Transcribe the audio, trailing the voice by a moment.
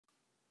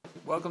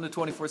Welcome to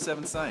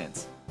 24/7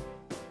 Science.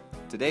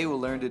 Today we'll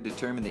learn to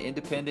determine the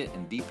independent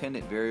and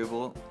dependent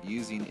variable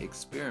using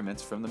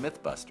experiments from the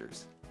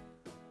MythBusters.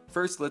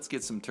 First, let's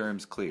get some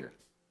terms clear.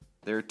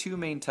 There are two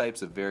main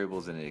types of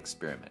variables in an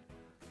experiment: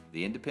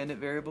 the independent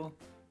variable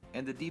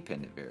and the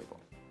dependent variable.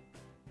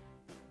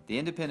 The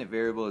independent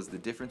variable is the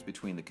difference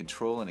between the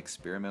control and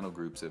experimental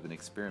groups of an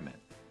experiment.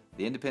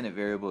 The independent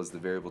variable is the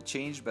variable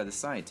changed by the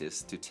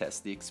scientists to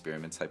test the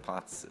experiment's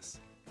hypothesis.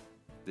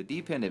 The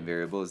dependent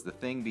variable is the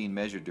thing being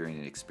measured during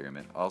an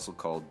experiment, also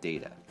called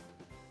data.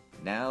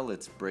 Now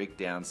let's break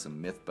down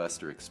some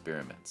MythBuster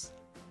experiments.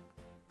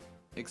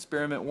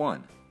 Experiment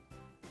 1.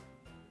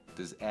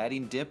 Does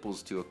adding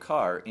dimples to a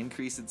car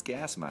increase its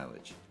gas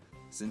mileage?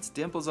 Since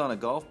dimples on a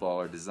golf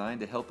ball are designed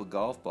to help a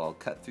golf ball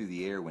cut through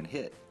the air when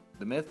hit,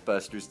 the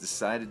MythBusters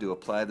decided to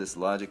apply this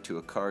logic to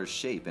a car's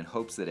shape in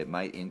hopes that it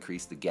might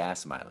increase the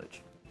gas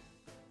mileage.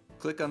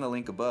 Click on the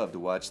link above to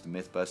watch the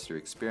MythBuster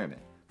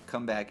experiment.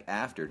 Come back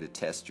after to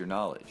test your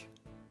knowledge.